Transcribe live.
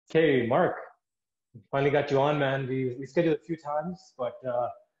Okay, Mark, finally got you on, man. We scheduled a few times, but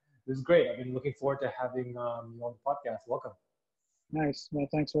this is great. I've been looking forward to having you on the podcast. Welcome. Nice. Well,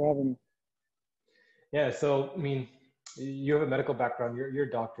 thanks for having me. Yeah, so I mean, you have a medical background. You're a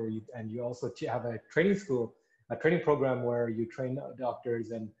doctor, and you also have a training school, a training program where you train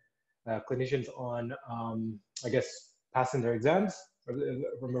doctors and clinicians on, I guess, passing their exams, if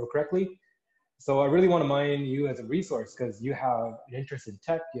I remember correctly. So I really want to mine you as a resource because you have an interest in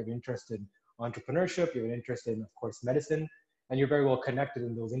tech, you have an interest in entrepreneurship, you have an interest in, of course, medicine, and you're very well connected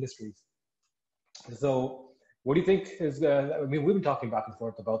in those industries. So what do you think is, I mean, we've been talking back and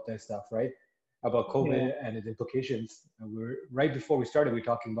forth about this stuff, right? About Yeah. COVID and its implications. And right before we started, we were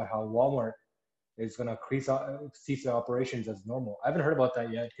talking about how Walmart is going to cease their operations as normal. I haven't heard about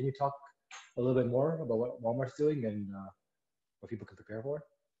that yet. Can you talk a little bit more about what Walmart's doing and what people can prepare for?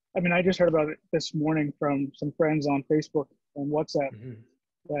 I mean, I just heard about it this morning from some friends on Facebook and WhatsApp Mm-hmm.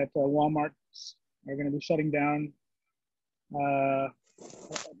 that Walmart are going to be shutting down uh,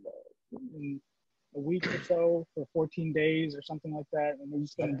 in a week or so for 14 days or something like that. And they're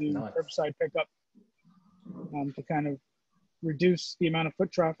just going to That's do nuts. curbside pickup to kind of reduce the amount of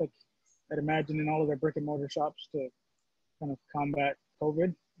foot traffic, I'd imagine, in all of their brick and mortar shops to kind of combat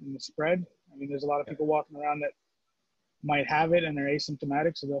COVID and the spread. I mean, there's a lot of Yeah. people walking around that might have it and they're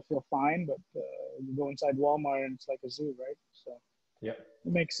asymptomatic, so they'll feel fine. But you go inside Walmart and it's like a zoo, right? So Yeah.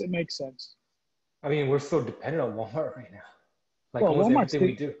 it makes sense. I mean, we're so dependent on Walmart right now. Like Well, almost Walmart's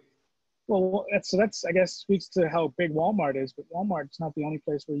everything we the do. well, that's I guess speaks to how big Walmart is. But Walmart's not the only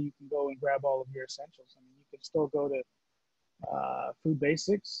place where you can go and grab all of your essentials. I mean, you can still go to Food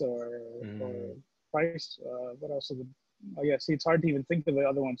Basics or Mm. Price. What else is it? Oh yeah, see, it's hard to even think of the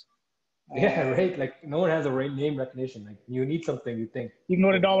other ones. Yeah, Uh, right. Like no one has a name recognition. Like you need something, you think, you can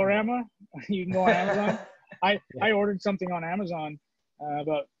go to oh, Walmart. Dollarama. You can go on Amazon. Yeah. I ordered something on Amazon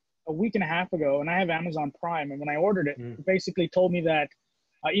about a week and a half ago, and I have Amazon Prime. And when I ordered it, Mm. it basically told me that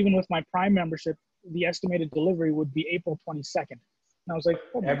even with my Prime membership, the estimated delivery would be April 22nd. And I was like,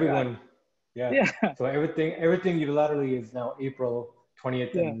 oh my god, Everyone, yeah. yeah, So everything unilaterally is now April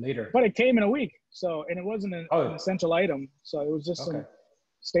 20th yeah. and later. But it came in a week, so and it wasn't an Oh, essential item, so it was just okay. some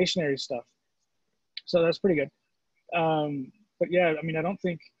stationary stuff. So that's pretty good. But yeah, I mean, I don't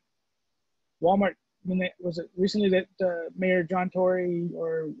think Walmart. I mean, was it recently that Mayor John Tory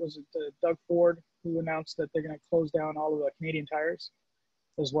or was it Doug Ford who announced that they're going to close down all of the Canadian Tires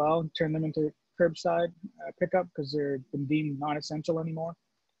as well and turn them into curbside pickup because they're been deemed non-essential anymore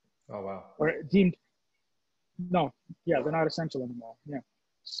Oh, wow. or deemed no, yeah, they're not essential anymore. Yeah,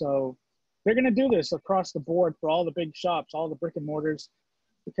 so they're going to do this across the board for all the big shops, all the brick and mortars,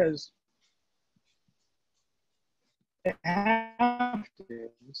 because they have to.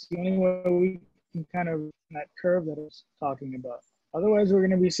 It's the only way we can kind of that curve that I was talking about. Otherwise, we're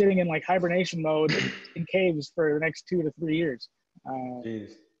going to be sitting in like hibernation mode in caves for the next 2 to 3 years, uh,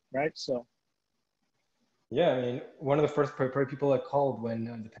 Jeez. right? So, Yeah, I mean, one of the first people that called when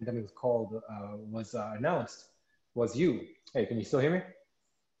the pandemic was called was announced was you. Hey, can you still hear me?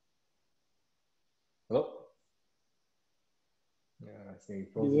 Hello? Yeah, I see you you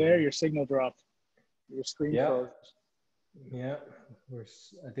frozen there, again. your signal dropped, your screen Yeah, froze. yeah.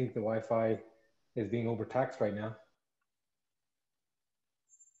 I think the Wi-Fi is being overtaxed right now.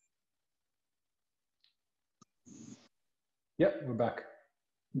 Yep, we're back.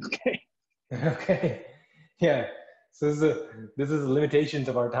 Okay. Okay. Yeah. So this is the limitations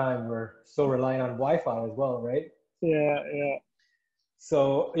of our time. We're so reliant on Wi-Fi as well, right? Yeah, yeah.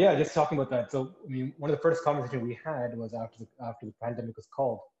 So yeah, just talking about that. So I mean, one of the first conversations we had was after the pandemic was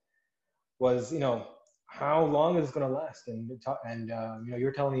called was how long is it going to last? And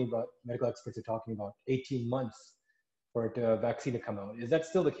you're telling me about medical experts are talking about 18 months for a vaccine to come out. Is that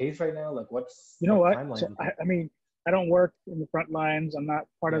still the case right now? Like You know what what? timeline So, do you think? I mean, I don't work in the front lines. I'm not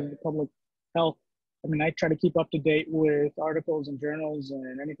part Yeah. of the public health. I mean, I try to keep up to date with articles and journals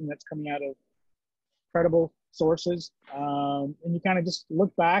and anything that's coming out of credible sources. And you kind of just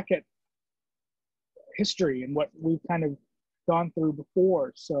look back at history and what we've kind of gone through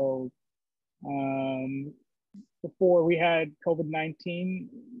before. So, um, before we had COVID-19,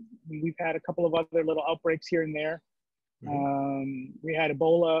 we've had a couple of other little outbreaks here and there. Hmm. We had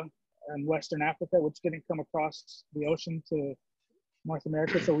Ebola in Western Africa, which didn't come across the ocean to North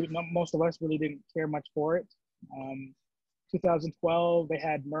America, so most of us really didn't care much for it. Um, 2012, they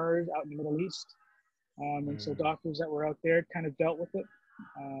had MERS out in the Middle East, and so Mm. doctors that were out there kind of dealt with it.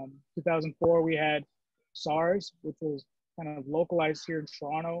 2004, we had SARS, which was kind of localized here in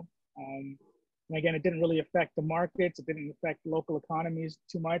Toronto. And again, it didn't really affect the markets. It didn't affect local economies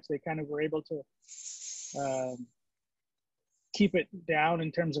too much. They kind of were able to um, keep it down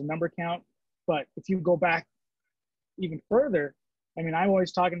in terms of number count. But if you go back even further, I mean, I'm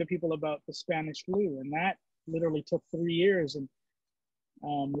always talking to people about the Spanish flu, and that literally took 3 years. And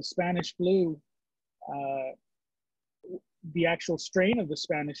the Spanish flu, the actual strain of the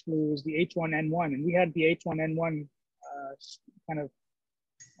Spanish flu was the H1N1, and we had the H1N1 kind of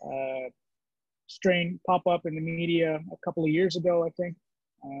strain pop up in the media a couple of years ago, I think.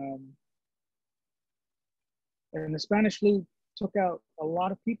 And the Spanish flu took out a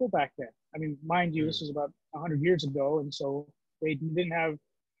lot of people back then. I mean, mind you, this was about 100 years ago, and so they didn't have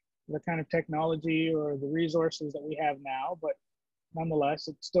the kind of technology or the resources that we have now, but nonetheless,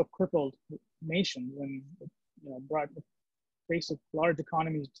 it still crippled nations and, you know, brought basic large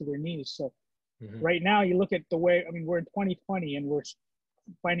economies to their knees. So right now, you look at the way, I mean, we're in 2020 and we're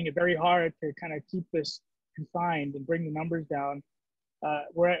finding it very hard to kind of keep this confined and bring the numbers down.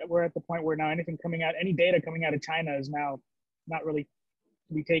 We're at the point where now anything coming out, any data coming out of China is now not really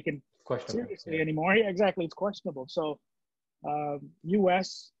to be taken seriously anymore. Yeah, exactly, it's questionable. So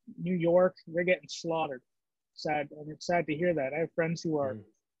U.S., New York, they're getting slaughtered. Sad, and it's sad to hear that. I have friends who are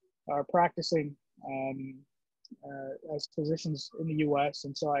practicing as physicians in the U.S.,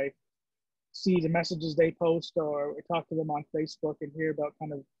 and so I see the messages they post or talk to them on Facebook and hear about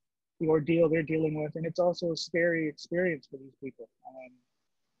kind of the ordeal they're dealing with. And it's also a scary experience for these people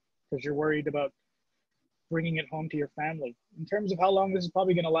because you're worried about bringing it home to your family. In terms of how long this is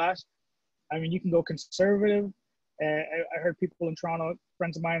probably going to last, I mean, you can go conservative. I heard people in Toronto,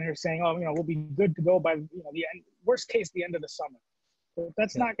 friends of mine, are saying, "Oh, you know, we'll be good to go by, you know, the end, worst case, the end of the summer." But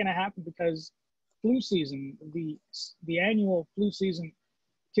that's not going to happen because flu season, the annual flu season,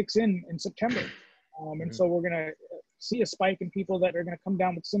 kicks in September, and so we're going to see a spike in people that are going to come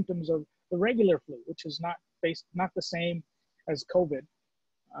down with symptoms of the regular flu, which is not the same as COVID,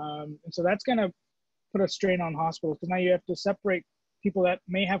 and so that's going to put a strain on hospitals because now you have to separate people that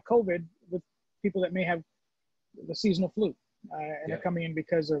may have COVID with people that may have the seasonal flu, and are coming in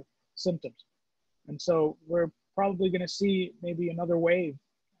because of symptoms. And so we're probably going to see maybe another wave.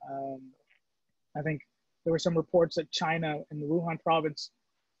 I think there were some reports that China and the Wuhan province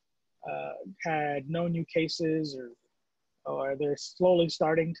had no new cases, or they're slowly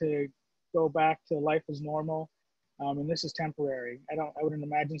starting to go back to life as normal. And this is temporary. I wouldn't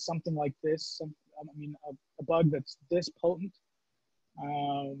imagine something like this. A bug that's this potent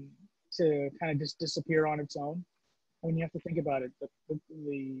to kind of just disappear on its own. I mean, you have to think about it.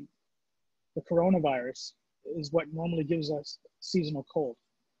 The coronavirus is what normally gives us seasonal cold.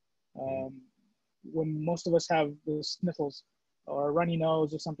 When most of us have the sniffles or a runny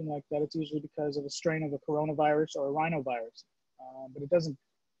nose or something like that, it's usually because of a strain of a coronavirus or a rhinovirus, but it doesn't,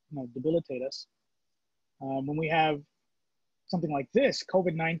 you know, debilitate us. When we have something like this,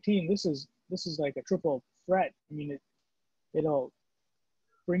 COVID-19, this is like a triple threat. I mean, it'll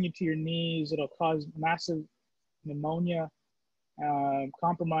bring you to your knees. It'll cause massive pneumonia,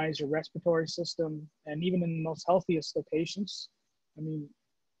 compromise your respiratory system, and even in the most healthiest of patients, I mean,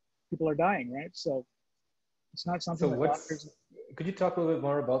 people are dying, right? So it's not something that doctors... Could you talk a little bit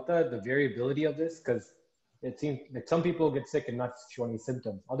more about that, the variability of this? Because it seems like some people get sick and not show any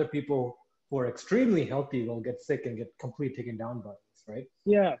symptoms. Other people who are extremely healthy will get sick and get completely taken down by this, right?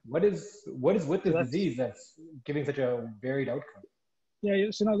 Yeah. What is with this disease that's giving such a varied outcome?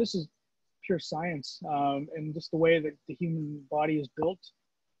 Yeah, so no, this is pure science, and just the way that the human body is built.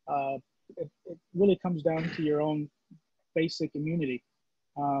 It really comes down to your own basic immunity.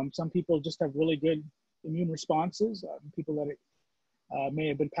 Some people just have really good immune responses. People that may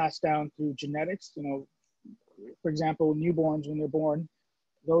have been passed down through genetics. You know, for example, newborns, when they're born,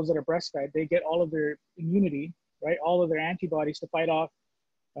 those that are breastfed, they get all of their immunity, right? All of their antibodies to fight off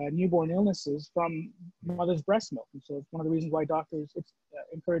newborn illnesses from mother's breast milk. And so it's one of the reasons why doctors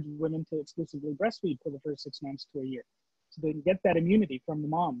encourage women to exclusively breastfeed for the first 6 months to a year. So they can get that immunity from the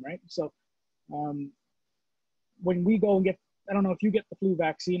mom, right? So when we go and get, I don't know if you get the flu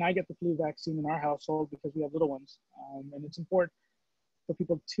vaccine, I get the flu vaccine in our household because we have little ones. And it's important for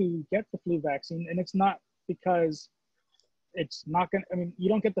people to get the flu vaccine. And it's not because it's not going to, I mean, you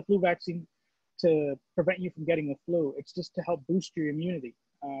don't get the flu vaccine to prevent you from getting the flu. It's just to help boost your immunity.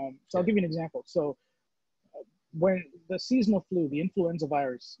 So I'll give you an example. So when the seasonal flu, the influenza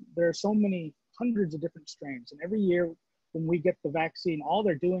virus, there are so many hundreds of different strains. And every year when we get the vaccine, all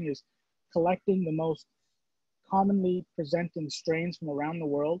they're doing is collecting the most commonly presenting strains from around the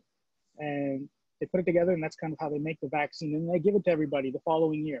world. And they put it together, and that's kind of how they make the vaccine. And they give it to everybody the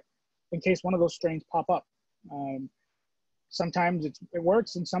following year in case one of those strains pop up. Sometimes it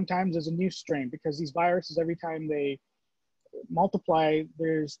works, and sometimes there's a new strain because these viruses, every time they multiply,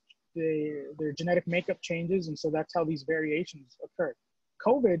 there's their genetic makeup changes, and so that's how these variations occur.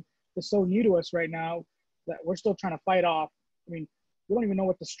 COVID is so new to us right now that we're still trying to fight off. I mean, we don't even know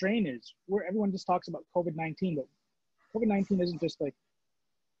what the strain is. Everyone just talks about COVID-19, but COVID-19 isn't just like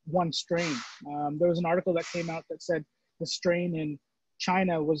one strain. There was an article that came out that said the strain in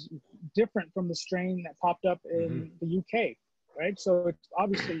China was different from the strain that popped up in the UK, right? So it's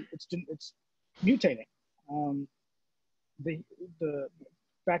obviously it's mutating. The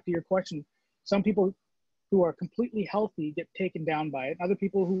back to your question, some people who are completely healthy get taken down by it. Other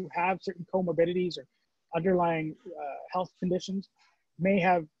people who have certain comorbidities or underlying health conditions may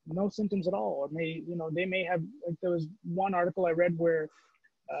have no symptoms at all, or they may have, like there was one article I read where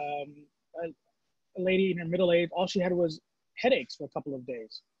a lady in her middle age, all she had was headaches for a couple of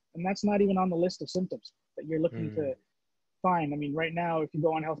days. And that's not even on the list of symptoms that you're looking to find. I mean, right now, if you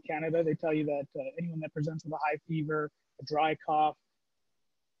go on Health Canada, they tell you that anyone that presents with a high fever, a dry cough,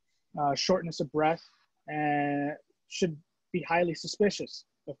 shortness of breath, should be highly suspicious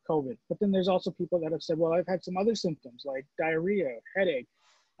of COVID. But then there's also people that have said, well, I've had some other symptoms like diarrhea, headache,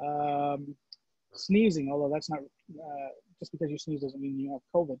 sneezing, although that's not, just because you sneeze doesn't mean you have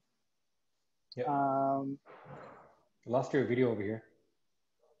COVID. Yeah. Lost your video over here.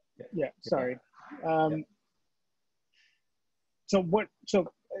 Yeah, sorry. So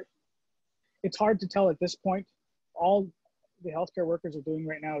it's hard to tell at this point. All the healthcare workers are doing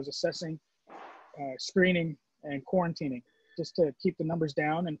right now is assessing, screening, and quarantining, just to keep the numbers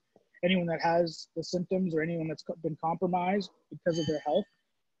down. And anyone that has the symptoms or anyone that's been compromised because of their health,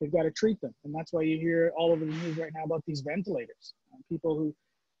 they've got to treat them. And that's why you hear all over the news right now about these ventilators.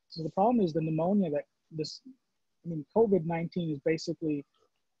 So the problem is the pneumonia COVID-19 is basically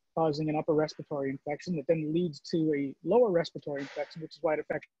causing an upper respiratory infection that then leads to a lower respiratory infection, which is why it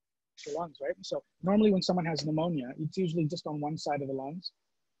affects your lungs, right? So normally when someone has pneumonia, it's usually just on one side of the lungs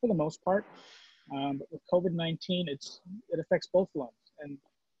for the most part. But with COVID-19, it affects both lungs. And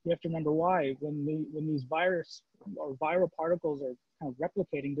you have to remember why. When these virus or viral particles are kind of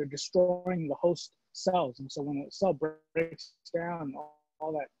replicating, they're destroying the host cells. And so when a cell breaks down,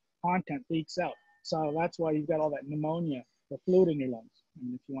 all that content leaks out. So that's why you've got all that pneumonia, the fluid in your lungs, I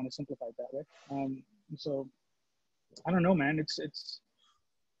mean, if you want to simplify it that way. And so I don't know, man. It's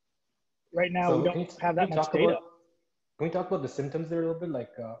right now, so we don't have that much data. Can we talk about the symptoms there a little bit? Like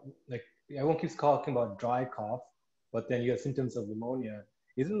everyone keeps talking about dry cough, but then you have symptoms of pneumonia.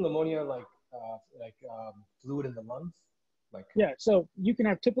 Isn't pneumonia like fluid in the lungs? Yeah, so you can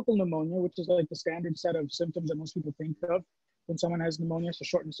have typical pneumonia, which is like the standard set of symptoms that most people think of when someone has pneumonia. So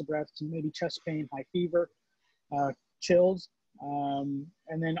shortness of breath, maybe chest pain, high fever, chills. And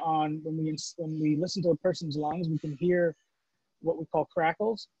then when we listen to a person's lungs, we can hear what we call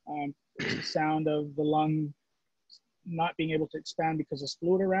crackles. It's the sound of the lung not being able to expand because there's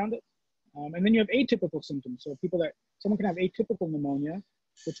fluid around it. And then you have atypical symptoms. So someone can have atypical pneumonia,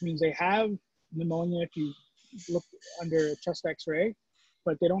 which means they have pneumonia if you look under a chest x-ray,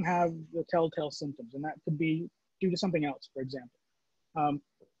 but they don't have the telltale symptoms. And that could be due to something else, for example.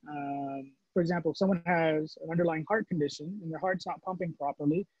 For example, if someone has an underlying heart condition and their heart's not pumping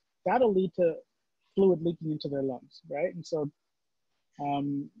properly, that'll lead to fluid leaking into their lungs, right? And so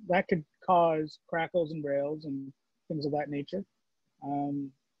that could cause crackles and rails and things of that nature.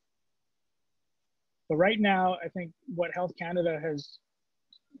 But right now, I think what Health Canada has,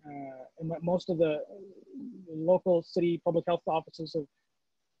 and what most of the local city public health offices have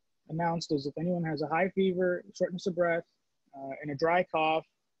announced is if anyone has a high fever, shortness of breath, and a dry cough,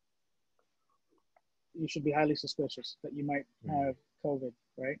 you should be highly suspicious that you might have COVID,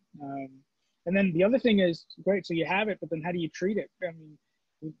 right? And then the other thing is, great, so you have it, but then how do you treat it? I mean,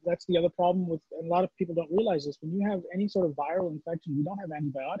 that's the other problem with, and a lot of people don't realize this, when you have any sort of viral infection, you don't have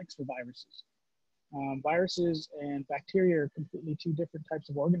antibiotics for viruses. Viruses and bacteria are completely two different types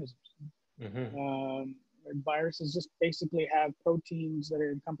of organisms. Viruses just basically have proteins that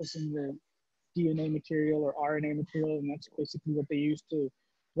are encompassing the DNA material or RNA material, and that's basically what they use to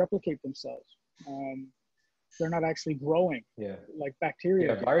replicate themselves. They're not actually growing, like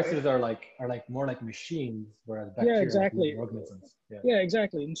bacteria. Yeah, viruses are like more like machines, whereas bacteria are organisms. Yeah,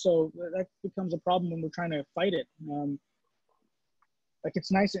 exactly. And so that becomes a problem when we're trying to fight it. Like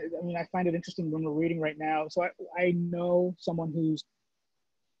it's nice. I mean, I find it interesting when we're reading right now. So I know someone who's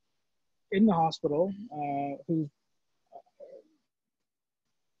in the hospital, who's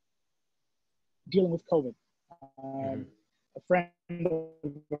dealing with COVID. A friend of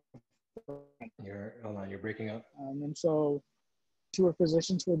Hold on, you're breaking up. And so two are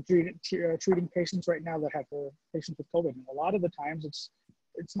physicians who are treating patients right now that have patients with COVID. And a lot of the times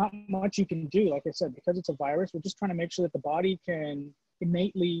it's not much you can do. Like I said, because it's a virus, we're just trying to make sure that the body can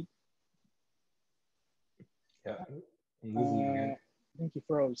innately Yeah. I'm losing you again. I think you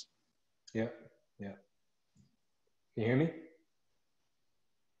froze. Yeah. Yeah. Can you hear me?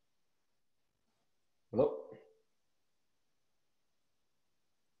 Hello?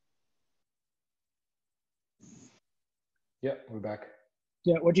 Yeah, we're back.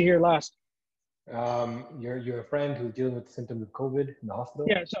 Yeah, what'd you hear last? You're a friend who's dealing with symptoms of COVID in the hospital?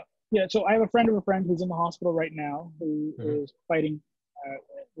 So I have a friend of a friend who's in the hospital right now who Mm-hmm. is fighting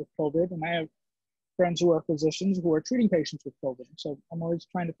with COVID, and I have friends who are physicians who are treating patients with COVID. So I'm always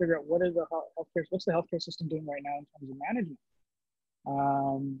trying to figure out what's the healthcare system doing right now in terms of management.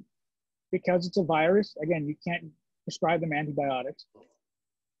 Because it's a virus, again, you can't prescribe them antibiotics,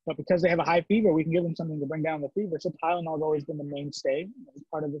 but because they have a high fever, we can give them something to bring down the fever. So Tylenol has always been the mainstay as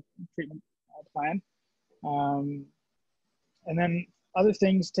part of the treatment plan. And then other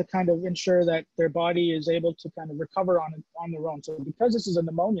things to kind of ensure that their body is able to kind of recover on their own. So because this is a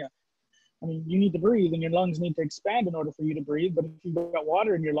pneumonia, I mean, you need to breathe and your lungs need to expand in order for you to breathe. But if you've got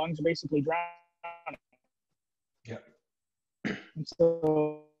water in your lungs, you're basically drowning. Yeah. And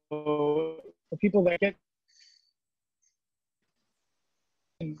so the people that get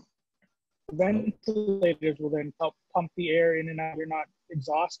ventilators will then help pump the air in and out. You're not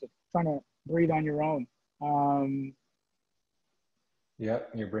exhausted trying to breathe on your own. Yeah,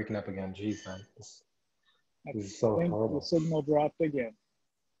 you're breaking up again. Jeez, man. This is I so think horrible. the signal dropped again.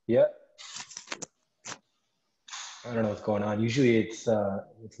 Yeah. I don't know what's going on. Usually it's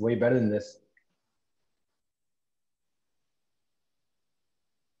way better than this.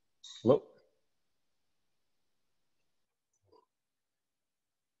 Hello?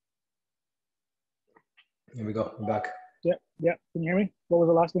 Here we go. I'm back. Yeah. Can you hear me? What was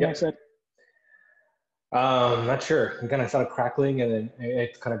the last thing I said? Not sure. It kind of started crackling and then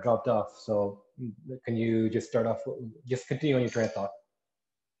it kind of dropped off. So can you just start off, just continue on your train of thought?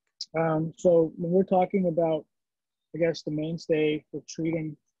 So when we're talking about, I guess, the mainstay for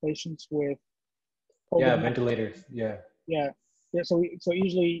treating patients with COVID. Yeah, ventilators. Yeah. Yeah. So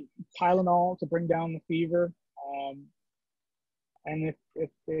usually Tylenol to bring down the fever. And if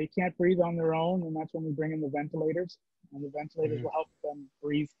they can't breathe on their own, then that's when we bring in the ventilators. And the ventilators will help them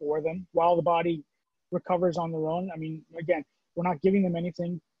breathe for them while the body recovers on their own. I mean, again, we're not giving them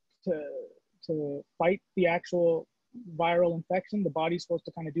anything to fight the actual viral infection. The body's supposed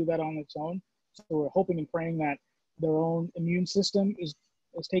to kind of do that on its own. So we're hoping and praying that their own immune system is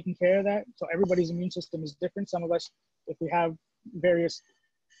taking care of that. So everybody's immune system is different. Some of us, if we have various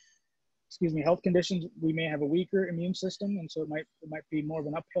health conditions, we may have a weaker immune system, and so it might be more of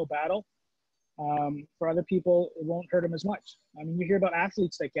an uphill battle. For other people, it won't hurt them as much. I mean, you hear about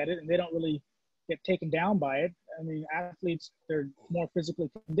athletes that get it, and they don't really get taken down by it. I mean, athletes, they're more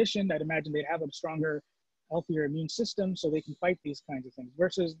physically conditioned. I'd imagine they'd have a stronger, healthier immune system, so they can fight these kinds of things.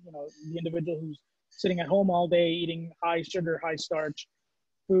 Versus, the individual who's sitting at home all day, eating high sugar, high starch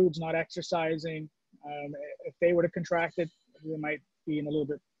foods, not exercising. If they were to contract it, they might be in a little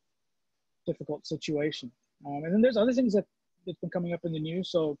bit difficult situation. And then there's other things that's been coming up in the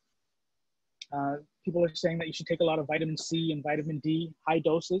news. So people are saying that you should take a lot of vitamin C and vitamin D, high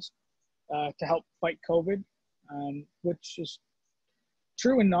doses, to help fight COVID, which is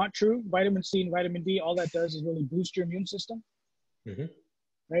true and not true. Vitamin C and vitamin D, all that does is really boost your immune system. Mm-hmm.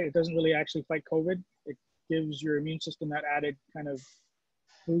 Right? It doesn't really actually fight COVID. It gives your immune system that added kind of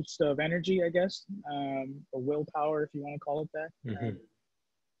boost of energy, I guess, or willpower, if you want to call it that. Mm-hmm.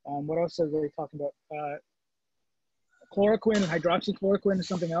 What else are they talking about? Chloroquine and hydroxychloroquine is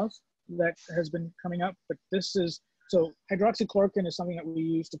something else that has been coming up, but so hydroxychloroquine is something that we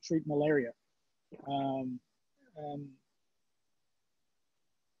use to treat malaria. And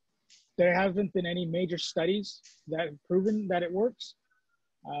there haven't been any major studies that have proven that it works.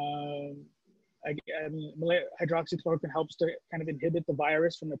 I mean, hydroxychloroquine helps to kind of inhibit the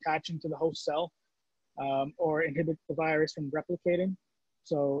virus from attaching to the host cell, or inhibit the virus from replicating.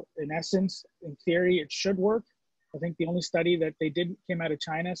 So in essence, in theory, it should work. I think the only study that they did came out of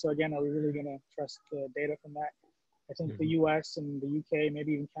China. So again, are we really going to trust the data from that? I think the US and the UK,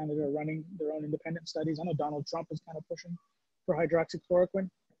 maybe even Canada, are running their own independent studies. I know Donald Trump is kind of pushing for hydroxychloroquine.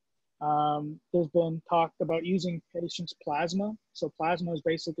 There's been talk about using patients' plasma. So plasma is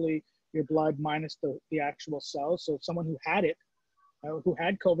basically your blood minus the actual cells. So someone who had it, who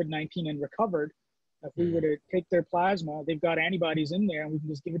had COVID-19 and recovered, if we were to take their plasma, they've got antibodies in there, and we can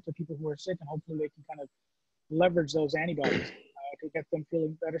just give it to people who are sick, and hopefully they can kind of leverage those antibodies to get them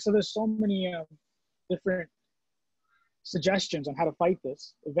feeling better. So there's so many different suggestions on how to fight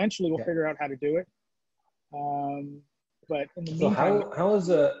this. Eventually, we'll figure out how to do it. But in the meantime, how is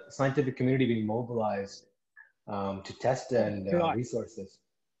the scientific community being mobilized to test and resources?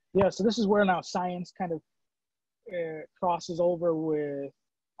 Yeah, so this is where now science kind of crosses over with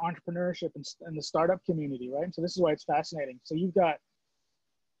entrepreneurship and the startup community, right? So this is why it's fascinating. So you've got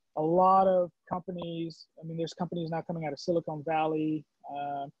a lot of companies. I mean, there's companies now coming out of Silicon Valley.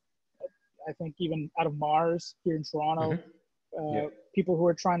 I think even out of Mars here in Toronto. Yeah. People who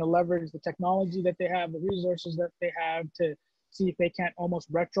are trying to leverage the technology that they have, the resources that they have, to see if they can't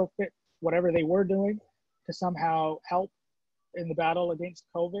almost retrofit whatever they were doing to somehow help in the battle against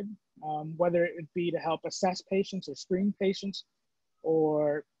COVID, whether it be to help assess patients or screen patients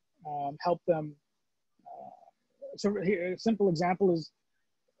or help them. So here, a simple example is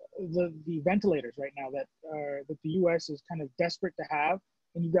the ventilators right now that the U.S. is kind of desperate to have,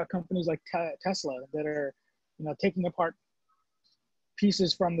 and you've got companies like Tesla that are, taking apart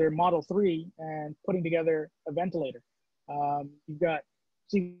pieces from their Model 3 and putting together a ventilator. You've got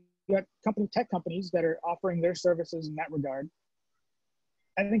tech companies that are offering their services in that regard.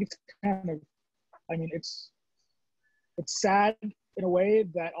 I think it's it's sad in a way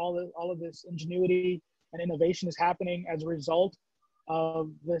that all of this ingenuity and innovation is happening as a result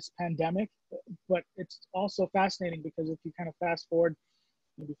of this pandemic. But it's also fascinating because if you kind of fast forward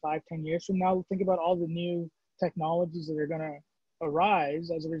maybe 5-10 years from now, think about all the new technologies that are going to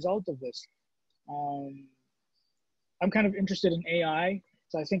arise as a result of this. I'm kind of interested in AI.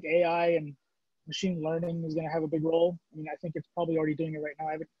 So I think AI and machine learning is going to have a big role. I mean, I think it's probably already doing it right now.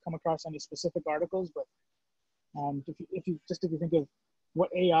 I haven't come across any specific articles, but if you think of what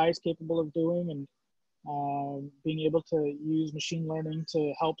AI is capable of doing and being able to use machine learning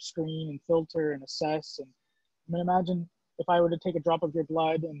to help screen and filter and assess. And I mean, imagine if I were to take a drop of your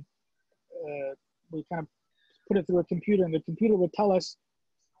blood and we kind of put it through a computer, and the computer would tell us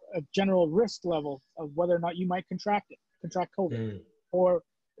a general risk level of whether or not you might contract COVID, or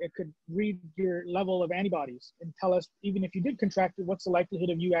it could read your level of antibodies and tell us, even if you did contract it, what's the likelihood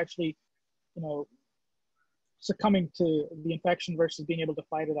of you actually, succumbing to the infection versus being able to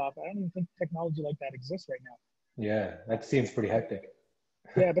fight it off. I don't even think technology like that exists right now. Yeah, that seems pretty hectic.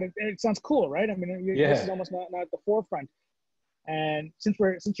 Yeah, but it sounds cool, right? I mean, this is almost not at the forefront. And since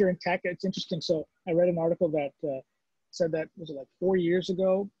you're in tech, it's interesting. So I read an article that said that, was it like 4 years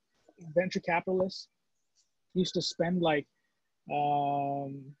ago, venture capitalists used to spend like,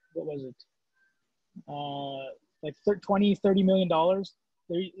 what was it? Like $30 million.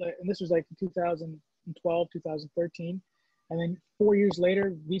 And this was like 2012, 2013. And then 4 years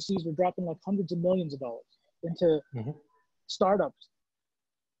later, VCs were dropping like hundreds of millions of dollars into startups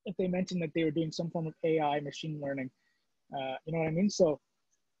if they mentioned that they were doing some form of AI, machine learning. You know what I mean? So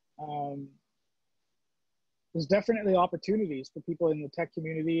there's definitely opportunities for people in the tech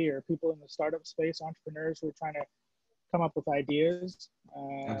community or people in the startup space, entrepreneurs who are trying to come up with ideas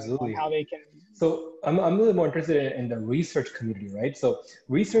on how they can. So I'm a little more interested in the research community, right? So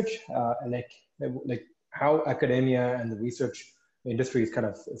research, like how academia and the research industry is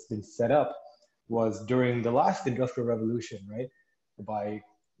it's been set up was during the last industrial revolution, right? By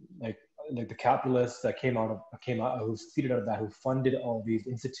like the capitalists that came out, who seeded out of that, who funded all these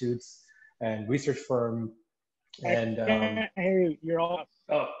institutes and research firm. And hey, you're all.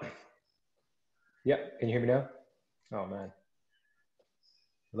 Oh, yeah. Can you hear me now? Oh man.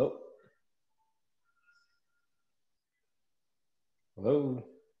 Hello. Hello.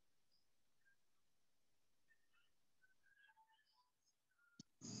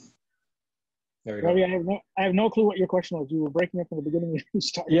 There we go. Ravi, I have no clue what your question was. You were breaking up in the beginning when you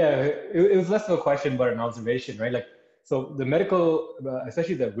started. Yeah, it was less of a question, but an observation, right? Like, so the medical,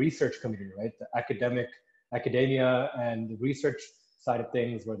 especially the research community, right? The academia and the research side of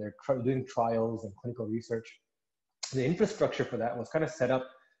things where they're doing trials and clinical research. The infrastructure for that was kind of set up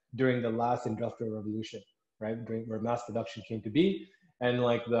during the last industrial revolution, right? Where mass production came to be. And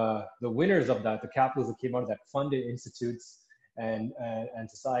like the winners of that, the capitalists that came out of that, funded institutes and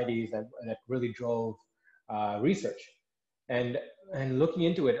societies that really drove research. And looking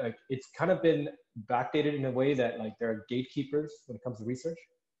into it, like it's kind of been backdated in a way that like there are gatekeepers when it comes to research,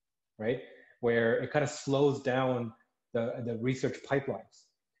 right? Where it kind of slows down the research pipelines,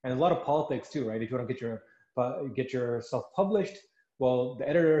 and a lot of politics too, right? If you want to get yourself published, well, the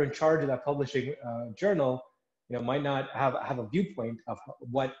editor in charge of that publishing journal, might not have a viewpoint of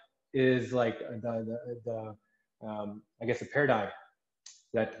what is like the I guess the paradigm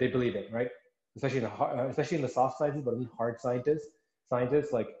that they believe in, right? Especially in the soft sciences, but in hard scientists,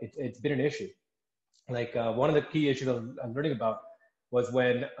 like it's been an issue. Like one of the key issues I'm learning about was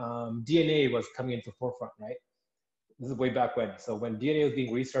when DNA was coming into the forefront, right? This is way back when. So when DNA was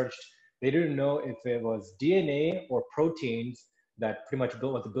being researched, they didn't know if it was DNA or proteins that pretty much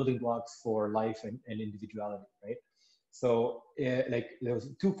built the building blocks for life and individuality, right? So like there was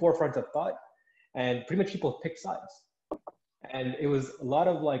two forefronts of thought, and pretty much people picked sides. And it was a lot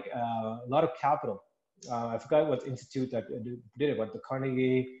of like a lot of capital. I forgot what institute that did it, but the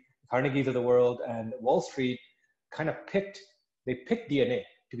Carnegies of the world and Wall Street kind of picked DNA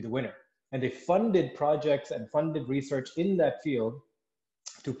to be the winner, and they funded projects and funded research in that field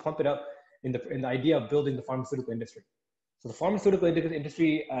to pump it up in the idea of building the pharmaceutical industry. So the pharmaceutical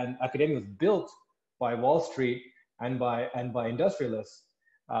industry and academia was built by Wall Street and by industrialists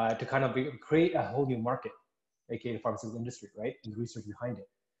to kind of create a whole new market, aka the pharmaceutical industry, right? And the research behind it.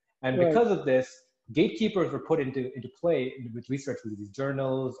 And Right. because of this, gatekeepers were put into play with research, with these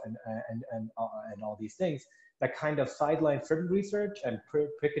journals and all these things that kind of sideline certain research and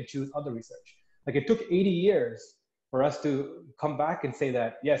pick and choose other research. Like it took 80 years for us to come back and say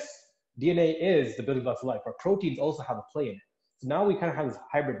that, yes, DNA is the building blocks of life, but proteins also have a play in it. So now we kind of have this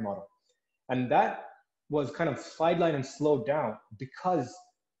hybrid model. And that was kind of sidelined and slowed down because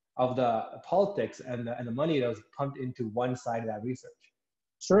of the politics and the money that was pumped into one side of that research.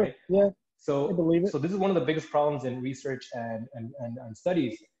 Sure. Right? Yeah. So, I believe it. So this is one of the biggest problems in research and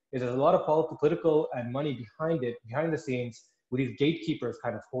studies is there's a lot of political and money behind it, behind the scenes, with these gatekeepers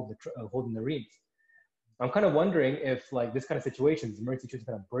kind of holding the reins. I'm kind of wondering if like this kind of situations, emergency situations,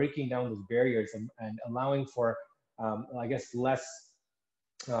 kind of breaking down those barriers and allowing for, I guess, less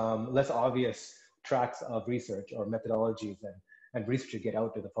obvious tracks of research or methodologies and research to get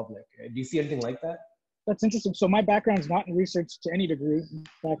out to the public. Do you see anything like that? That's interesting. So my background's not in research to any degree. In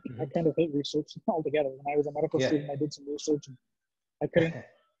fact, I kind of hate research altogether. When I was a medical student, I did some research and I couldn't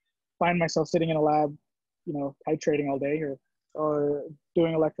find myself sitting in a lab, you know, titrating all day or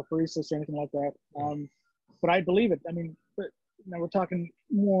doing electrophoresis or anything like that. But I believe it. I mean, now we're talking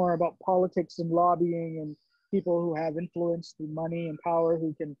more about politics and lobbying and people who have influence through money and power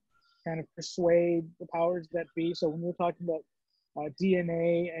who can kind of persuade the powers that be. So when we're talking about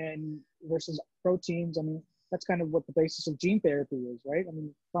DNA and versus proteins, I mean, that's kind of what the basis of gene therapy is, right? I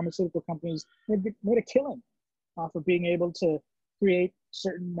mean, pharmaceutical companies made a killing off of being able to create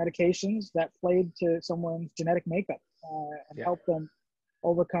certain medications that played to someone's genetic makeup and help them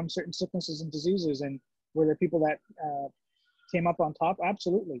overcome certain sicknesses and diseases. And were there people that came up on top?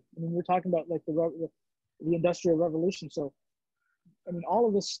 Absolutely. I mean, we're talking about like the Industrial Revolution. So, I mean, all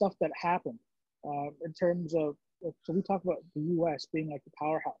of this stuff that happened in terms of, so we talk about the U.S. being like the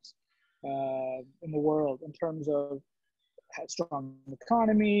powerhouse in the world in terms of strong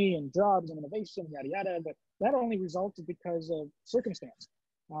economy and jobs and innovation, yada, yada. But that only resulted because of circumstance.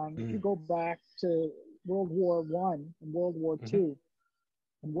 If you go back to World War I and World War II,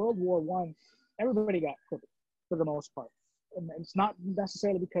 in World War I, everybody got COVID for the most part. And it's not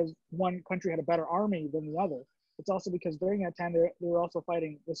necessarily because one country had a better army than the other. It's also because during that time, they were also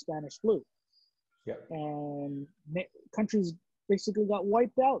fighting the Spanish flu. Yeah. And countries basically got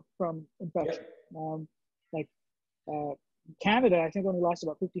wiped out from infection. Canada, I think, only lost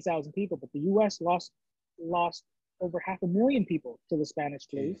about 50,000 people, but the U.S. lost over 500,000 people to the Spanish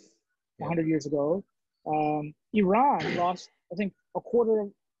flu 100 years ago. Iran lost, I think, a quarter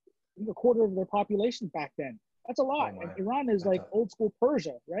of their population back then. That's a lot. And Iran is like old school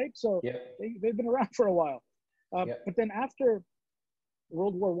Persia, right? So they've been around for a while. But then after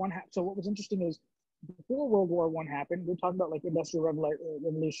World War I happened, so what was interesting is before World War I happened, we're talking about like Industrial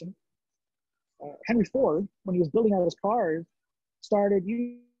Revolution. Henry Ford, when he was building out his cars, started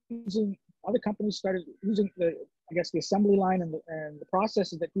using, other companies started using the assembly line and the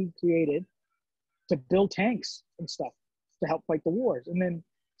processes that he created to build tanks and stuff to help fight the wars. And then,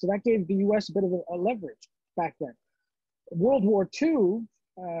 so that gave the U.S. a bit of a leverage back then. World War II,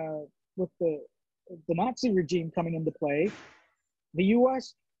 with the Nazi regime coming into play, the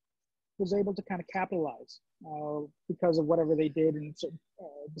U.S. was able to kind of capitalize because of whatever they did and certain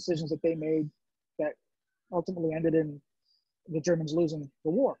decisions that they made that ultimately ended in the Germans losing the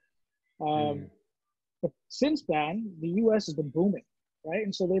war. But since then, the U.S. has been booming, right?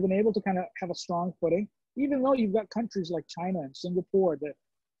 And so they've been able to kind of have a strong footing, even though you've got countries like China and Singapore,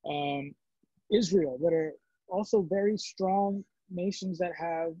 Israel, that are also very strong nations that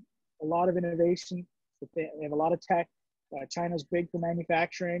have a lot of innovation, that they have a lot of tech. China's big for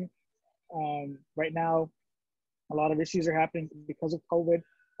manufacturing. Right now, a lot of issues are happening because of COVID.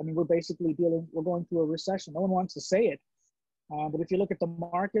 I mean, we're going through a recession. No one wants to say it. But if you look at the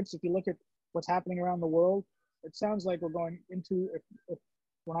markets, if you look at what's happening around the world, it sounds like we're going into, if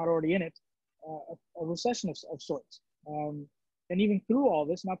we're not already in it, a recession of sorts. And even through all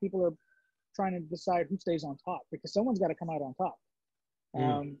this, now people are trying to decide who stays on top, because someone's got to come out on top.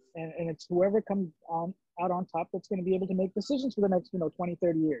 And it's whoever comes out on top that's going to be able to make decisions for the next 20,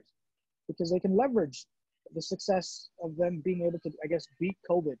 30 years, because they can leverage the success of them being able to, I guess, beat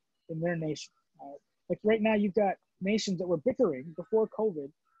COVID in their nation. Like right now, you've got nations that were bickering before COVID,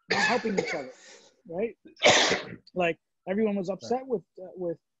 now helping each other, right? Like everyone was upset with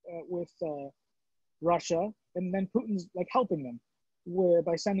Russia, and then Putin's like helping them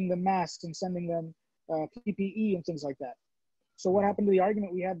by sending them masks and sending them PPE and things like that. So what happened to the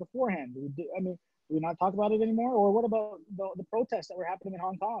argument we had beforehand? Do we not talk about it anymore? Or what about the protests that were happening in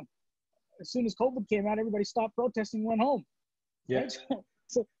Hong Kong? As soon as COVID came out, everybody stopped protesting and went home. Yeah. Right?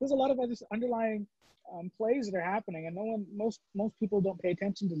 So there's a lot of other underlying plays that are happening, and most people don't pay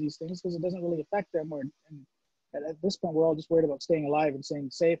attention to these things because it doesn't really affect them. At this point, we're all just worried about staying alive and staying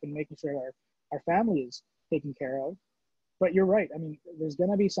safe and making sure our family is taken care of. But you're right. I mean, there's going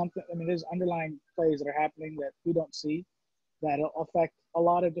to be something. I mean, there's underlying plays that are happening that we don't see that'll affect a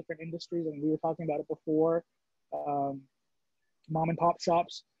lot of different industries. I mean, we were talking about it before. Mom and pop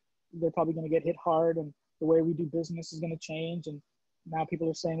shops, they're probably going to get hit hard, and the way we do business is going to change. And now people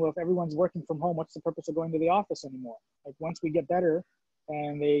are saying, well, if everyone's working from home, what's the purpose of going to the office anymore? Like once we get better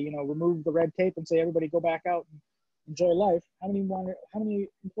and they, remove the red tape and say, everybody go back out and enjoy life. How many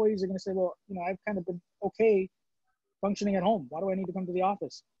employees are going to say, well, I've kind of been okay functioning at home. Why do I need to come to the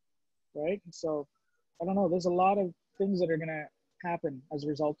office? Right. And so I don't know. There's a lot of things that are going to happen as a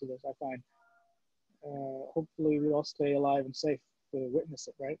result of this, I find. Hopefully we all stay alive and safe to witness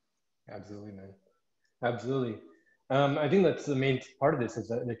it, right? Absolutely, man. Absolutely. I think that's the main part of this is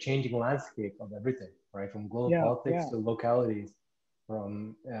the changing landscape of everything, right? From global politics to localities,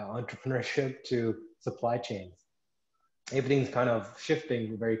 from entrepreneurship to supply chains. Everything's kind of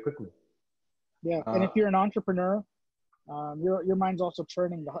shifting very quickly. Yeah, and if you're an entrepreneur, your mind's also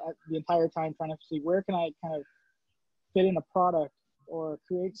churning the entire time, trying to see where can I kind of fit in a product or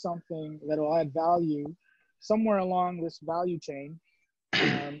create something that will add value somewhere along this value chain.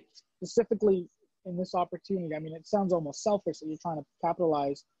 Specifically in this opportunity, I mean, it sounds almost selfish that you're trying to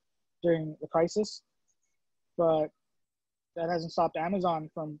capitalize during the crisis, but that hasn't stopped Amazon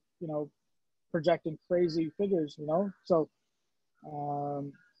from, projecting crazy figures, So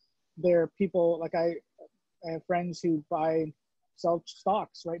there are people like I have friends who sell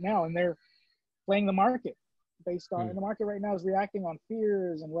stocks right now, and they're playing the market based on, and the market right now is reacting on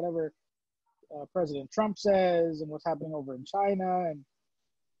fears and whatever President Trump says and what's happening over in China.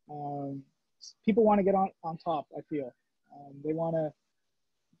 And people want to get on top, I feel. They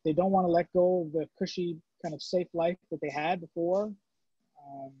don't want to let go of the cushy kind of safe life that they had before.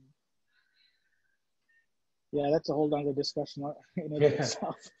 Yeah, that's a whole other discussion in and of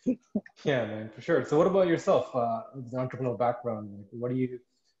itself. Yeah, man, for sure. So what about yourself, with the entrepreneurial background? Like, what are you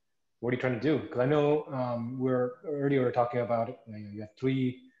trying to do? Because I know we were talking about, you have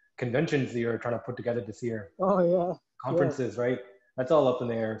 3 conventions that you're trying to put together this year. Oh, yeah. Conferences, right? That's all up in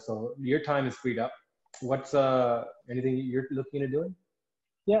the air. So your time is freed up. What's anything you're looking at doing?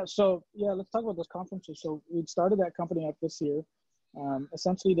 Yeah, so let's talk about those conferences. So we started that company up this year,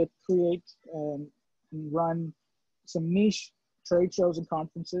 essentially to create and run some niche trade shows and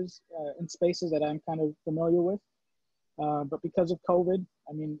conferences in spaces that I'm kind of familiar with. But because of COVID,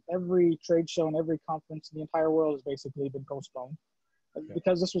 I mean, every trade show and every conference in the entire world has basically been postponed. Okay.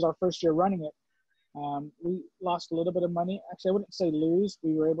 Because this was our first year running it, we lost a little bit of money. Actually, I wouldn't say lose.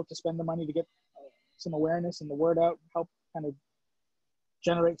 We were able to spend the money to get some awareness and the word out, help kind of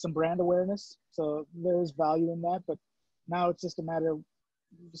generate some brand awareness. So there's value in that. But now it's just a matter of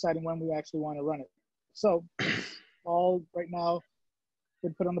deciding when we actually want to run it. So all right now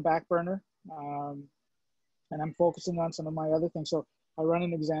been put on the back burner. And I'm focusing on some of my other things. So I run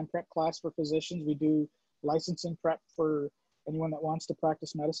an exam prep class for physicians. We do licensing prep for anyone that wants to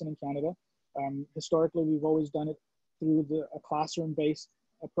practice medicine in Canada. Historically, we've always done it through a classroom-based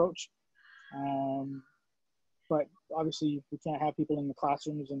approach. But obviously, we can't have people in the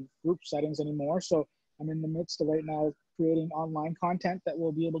classrooms and group settings anymore. So I'm in the midst of right now creating online content that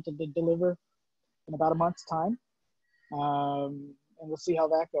we'll be able to deliver in about a month's time. And we'll see how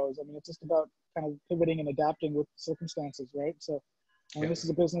that goes. I mean, it's just about kind of pivoting and adapting with circumstances, right? So, this is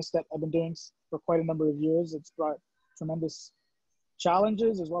a business that I've been doing for quite a number of years. It's brought tremendous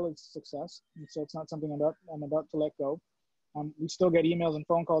challenges as well as success. And so it's not something I'm about to let go. We still get emails and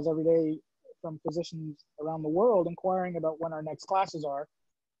phone calls every day from physicians around the world inquiring about when our next classes are.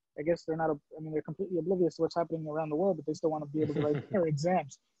 I guess they're completely oblivious to what's happening around the world, but they still want to be able to write their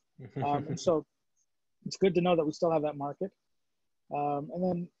exams. And so it's good to know that we still have that market. And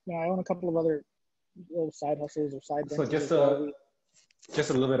then, I own a couple of other little side hustles or side ventures. So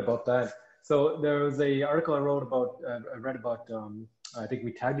just a little bit about that. So there was a article I read about, I think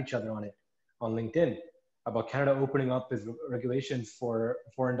we tagged each other on it on LinkedIn, about Canada opening up its regulations for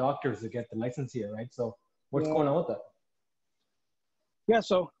foreign doctors to get the license here, right? So what's going on with that? Yeah,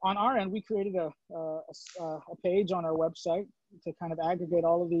 so on our end, we created a page on our website to kind of aggregate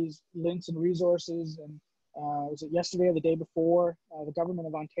all of these links and resources. And was it yesterday or the day before, the government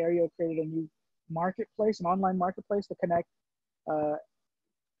of Ontario created a new marketplace, an online marketplace to connect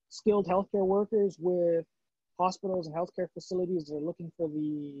skilled healthcare workers with hospitals and healthcare facilities that are looking for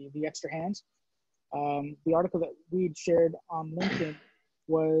the extra hands. The article that we'd shared on LinkedIn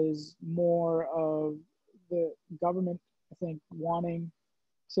was more of the government, I think, wanting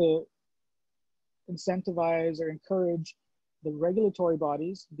to incentivize or encourage the regulatory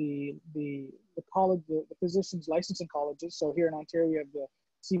bodies, the college, the physicians licensing colleges. So here in Ontario, we have the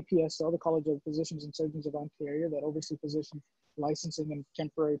CPSO, the College of Physicians and Surgeons of Ontario, that oversee physician licensing and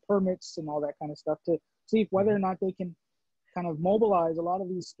temporary permits and all that kind of stuff, to see whether or not they can kind of mobilize a lot of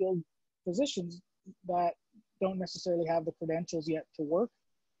these skilled physicians that don't necessarily have the credentials yet to work.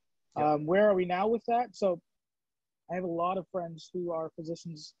 Where are we now with that? So I have a lot of friends who are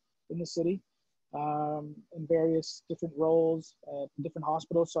physicians in the city, in various different roles, different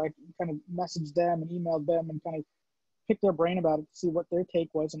hospitals. So I kind of messaged them and emailed them and kind of picked their brain about it to see what their take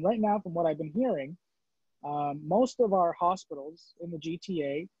was. And right now, from what I've been hearing, most of our hospitals in the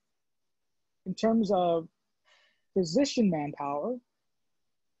GTA, in terms of physician manpower,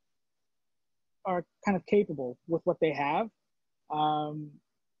 are kind of capable with what they have.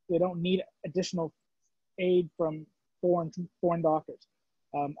 They don't need additional aid from foreign doctors.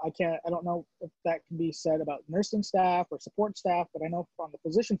 I don't know if that can be said about nursing staff or support staff, but I know on the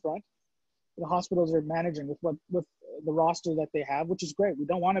physician front, the hospitals are managing with the roster that they have, which is great. We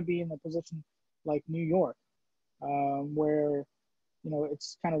don't want to be in a position like New York, where, you know,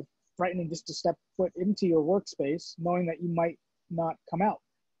 it's kind of frightening just to step foot into your workspace, knowing that you might not come out.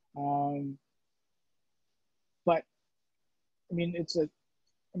 But I mean, it's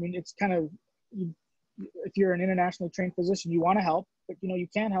kind of, if you're an internationally trained physician, you want to help, but you know, you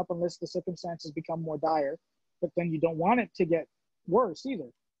can't help unless the circumstances become more dire, but then you don't want it to get worse either,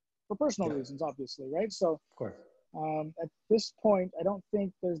 for personal reasons, obviously, right? So of course, at this point, I don't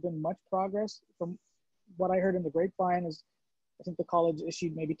think there's been much progress. From what I heard in the grapevine is, I think the college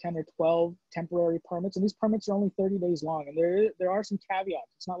issued maybe 10 or 12 temporary permits, and these permits are only 30 days long. And there are some caveats.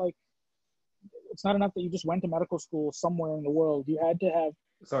 It's not enough that you just went to medical school somewhere in the world. You had to have.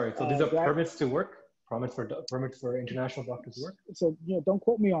 Sorry, so these are permits to work? Permits for international doctors to work? So, you know, don't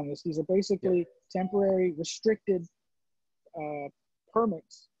quote me on this. These are basically temporary, restricted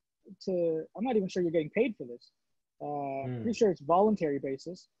permits to, I'm not even sure you're getting paid for this. Pretty sure it's voluntary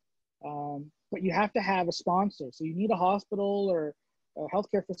basis. But you have to have a sponsor. So you need a hospital or a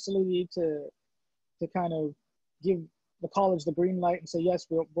healthcare facility to kind of give the college the green light and say, yes,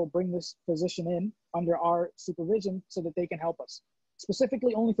 we'll bring this physician in under our supervision so that they can help us,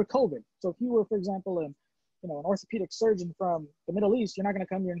 specifically only for COVID. So if you were, for example, an orthopedic surgeon from the Middle East, you're not going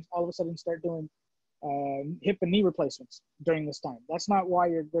to come here and all of a sudden start doing hip and knee replacements during this time. That's not why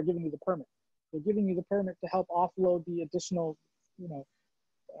they're giving you the permit. They're giving you the permit to help offload the additional,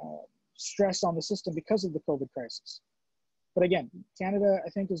 stress on the system because of the COVID crisis. But again, Canada, I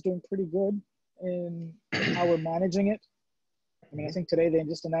think, is doing pretty good in how we're managing it. I mean, I think today they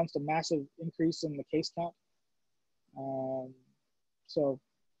just announced a massive increase in the case count. So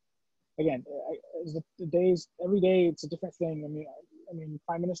again, the days, every day it's a different thing. I mean,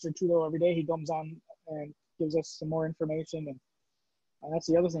 Prime Minister Trudeau, every day he comes on and gives us some more information. And that's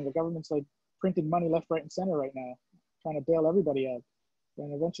the other thing. The government's like printing money left, right, and center right now, trying to bail everybody out.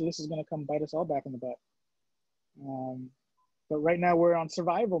 And eventually this is going to come bite us all back in the butt. But right now we're on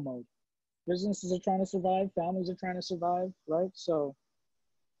survival mode. Businesses are trying to survive. Families are trying to survive, right? So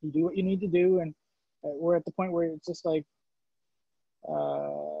you do what you need to do. And we're at the point where it's just like,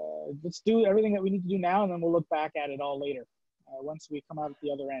 let's do everything that we need to do now, and then we'll look back at it all later, once we come out at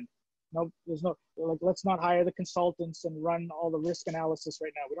the other end. No, there's no, like, let's not hire the consultants and run all the risk analysis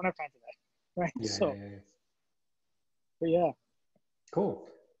right now. We don't have time for that, right? But yeah. Cool.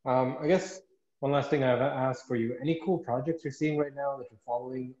 I guess one last thing I have to ask for you, any cool projects you're seeing right now that you're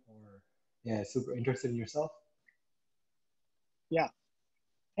following or super interested in yourself? Yeah.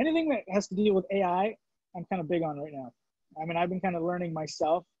 Anything that has to deal with AI, I'm kind of big on right now. I mean, I've been kind of learning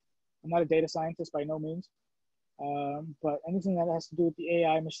myself. I'm not a data scientist by no means, but anything that has to do with the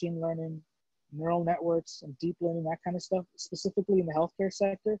AI, machine learning, neural networks, and deep learning, that kind of stuff, specifically in the healthcare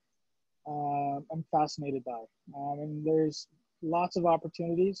sector, I'm fascinated by. And there's lots of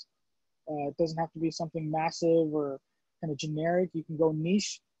opportunities. It doesn't have to be something massive or kind of generic. You can go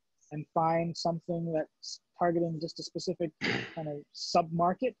niche and find something that's targeting just a specific kind of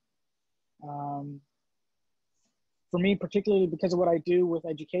sub-market. For me, particularly because of what I do with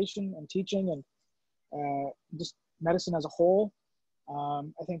education and teaching and just medicine as a whole,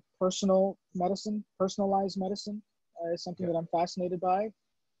 I think personal medicine, personalized medicine, is something Yeah. that I'm fascinated by.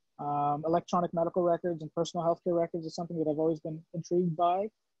 Electronic medical records and personal healthcare records is something that I've always been intrigued by.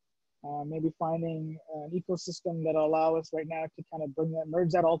 Maybe finding an ecosystem that will allow us right now to kind of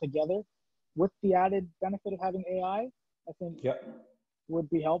merge that all together with the added benefit of having AI, I think Yeah. would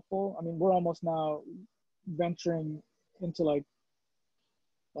be helpful. I mean, we're almost now venturing into like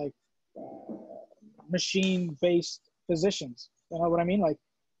uh, machine-based physicians. You know what I mean? Like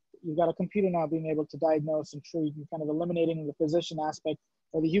you've got a computer now being able to diagnose and treat, and kind of eliminating the physician aspect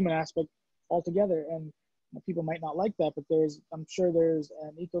or the human aspect altogether. And people might not like that, but I'm sure there's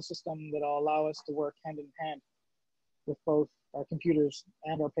an ecosystem that will allow us to work hand in hand with both our computers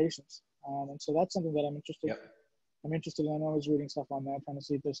and our patients. And so that's something that Yeah. I'm interested in. I'm always reading stuff on that, trying to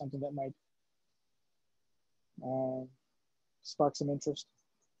see if there's something that might spark some interest.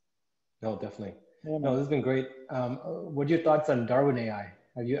 No, definitely. Yeah, No, man. this has been great. What are your thoughts on Darwin AI?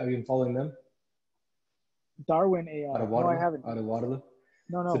 Have you been following them Darwin out AI. of No, I Waterloo? haven't. Out of Waterloo?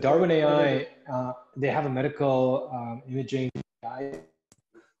 No, So no. Darwin What do they do? AI, they have a medical imaging AI,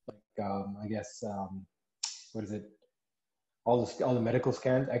 like I guess what is it? All the medical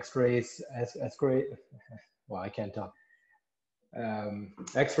scans, X-rays, X-ray. Well, I can't talk.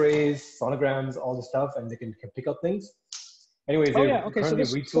 X-rays, sonograms, all the stuff, and they can pick up things. Anyways, Oh they're yeah. Okay. currently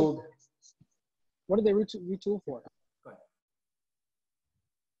So retooled. what did they retool for? Go ahead.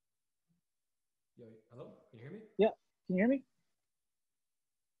 Yo, hello, can you hear me? Yeah. Can you hear me?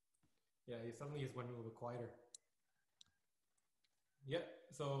 Yeah, you suddenly just went a little bit quieter. Yeah,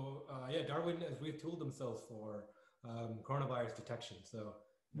 so yeah, Darwin has retooled themselves for coronavirus detection. So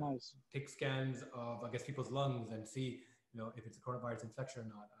Nice. take scans of, I guess, people's lungs and see, if it's a coronavirus infection or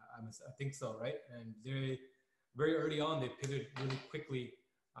not. I think so, right? And they very early on they pivoted really quickly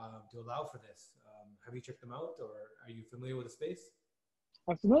to allow for this. Have you checked them out, or are you familiar with the space?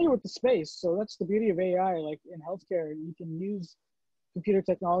 I'm familiar with the space, so that's the beauty of AI. Like in healthcare, you can use computer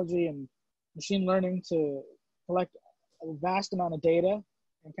technology and machine learning to collect a vast amount of data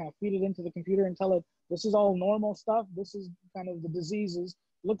and kind of feed it into the computer and tell it this is all normal stuff. This is kind of the diseases.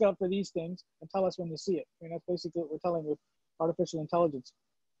 Look out for these things and tell us when you see it. I mean, that's basically what we're telling with artificial intelligence.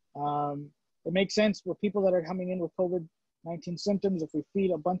 It makes sense for people that are coming in with COVID-19 symptoms. If we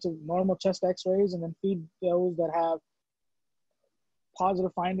feed a bunch of normal chest X-rays and then feed those that have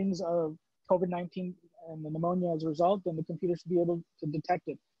positive findings of COVID-19 and the pneumonia as a result, then the computer should be able to detect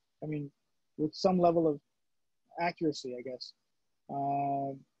it. I mean, with some level of accuracy, I guess.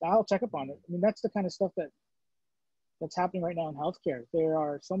 I'll check up on it. I mean, that's the kind of stuff that's happening right now in healthcare. There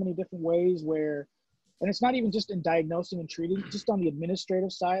are so many different ways where, and it's not even just in diagnosing and treating, just on the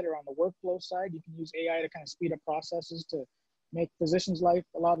administrative side or on the workflow side, you can use AI to kind of speed up processes to make physicians' life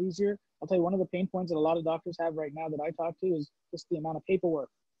a lot easier. I'll tell you, one of the pain points that a lot of doctors have right now that I talk to is just the amount of paperwork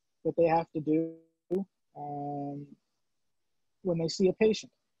that they have to do um, when they see a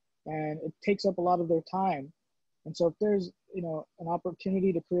patient. And it takes up a lot of their time. And so if there's, an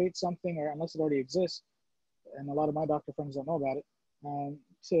opportunity to create something, or unless it already exists, and a lot of my doctor friends don't know about it,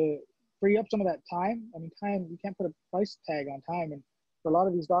 to free up some of that time. I mean, time, you can't put a price tag on time. And for a lot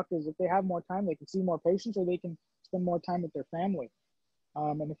of these doctors, if they have more time, they can see more patients or they can spend more time with their family.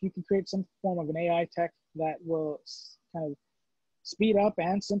 And if you can create some form of an AI tech that will kind of speed up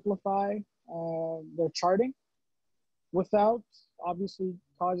and simplify their charting without obviously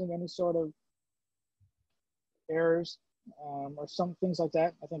causing any sort of errors or some things like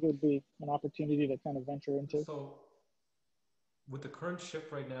that, I think it would be an opportunity to kind of venture into. So with the current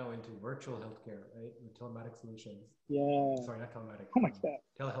shift right now into virtual healthcare, right, with telematic solutions. Yeah. Sorry, not telematic. Oh my God.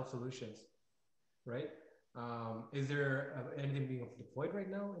 Telehealth solutions, right? Is there anything being deployed right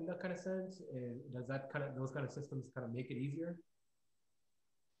now in that kind of sense? Does those kind of systems kind of make it easier?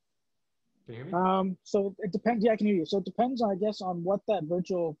 Can you hear me? So it depends. Yeah, I can hear you. So it depends, I guess, on what that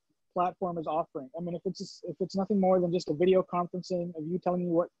virtual platform is offering. I mean, if it's nothing more than just a video conferencing of you telling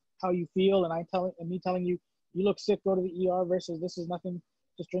me how you feel, and me telling you you look sick, go to the ER, versus this is nothing,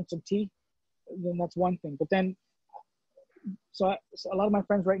 just drink some tea, then that's one thing. But then, so a lot of my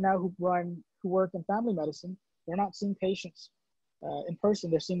friends right now who work in family medicine, they're not seeing patients in person.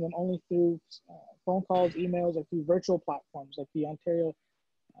 They're seeing them only through phone calls, emails, or through virtual platforms like the Ontario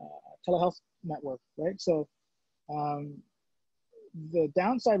telehealth network, right? So the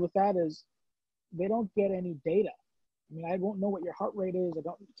downside with that is they don't get any data. I mean, I won't know what your heart rate is.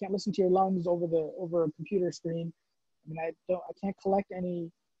 Can't listen to your lungs over a computer screen. I mean, I can't collect any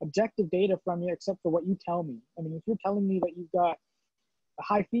objective data from you except for what you tell me. I mean, if you're telling me that you've got a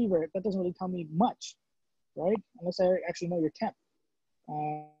high fever, that doesn't really tell me much, right? Unless I actually know your temp.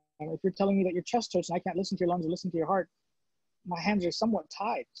 If you're telling me that your chest hurts and I can't listen to your lungs or listen to your heart, my hands are somewhat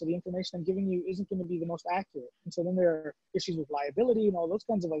tied. So the information I'm giving you isn't going to be the most accurate. And so then there are issues with liability and all those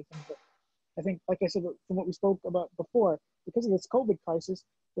kinds of other things. But I think, like I said, from what we spoke about before, because of this COVID crisis,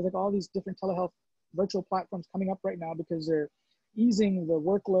 there's like all these different telehealth virtual platforms coming up right now because they're easing the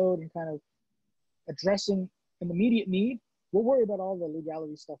workload and kind of addressing an immediate need. We'll worry about all the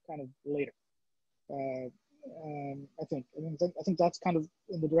legality stuff kind of later. I think that's kind of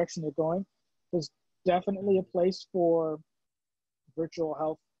in the direction they're going. There's definitely a place for virtual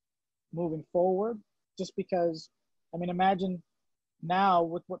health moving forward, just because, I mean, imagine now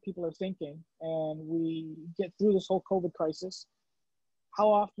with what people are thinking and we get through this whole COVID crisis, how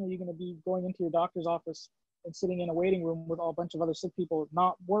often are you going to be going into your doctor's office and sitting in a waiting room with a bunch of other sick people,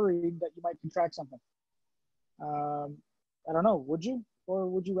 not worried that you might contract something? I don't know, would you? Or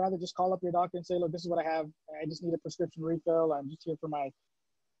would you rather just call up your doctor and say, look, this is what I have. I just need a prescription refill. I'm just here for my,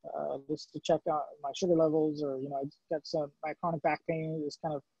 just to check out my sugar levels, or, I just got my chronic back pain is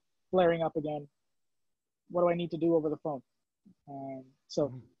kind of flaring up again. What do I need to do over the phone?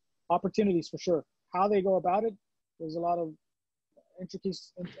 So opportunities for sure. How they go about it, there's a lot of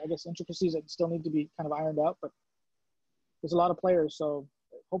intricacies that still need to be kind of ironed out, but there's a lot of players. So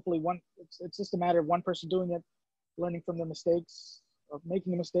hopefully it's just a matter of one person doing it, learning from their mistakes, or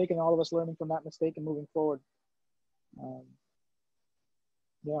making a mistake, and all of us learning from that mistake and moving forward.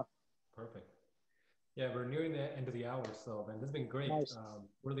 Yeah. Perfect. Yeah, we're nearing the end of the hour, so man, this has been great. Nice.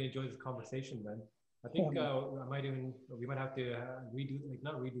 Really enjoyed this conversation, man. I think we might have to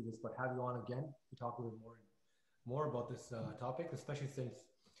not redo this, but have you on again to talk a little more about this topic, especially since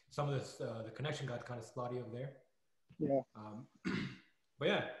some of this the connection got kind of spotty over there. Yeah. But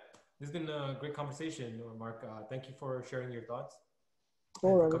yeah, this has been a great conversation, Mark. Thank you for sharing your thoughts.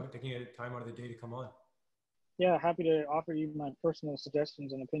 Cool, and for taking a time out of the day to come on. Yeah, happy to offer you my personal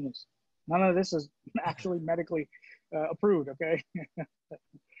suggestions and opinions. None of this is actually medically approved, okay?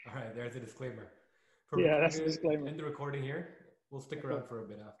 All right, there's a disclaimer. That's a disclaimer. End the recording here. We'll stick around for a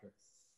bit after.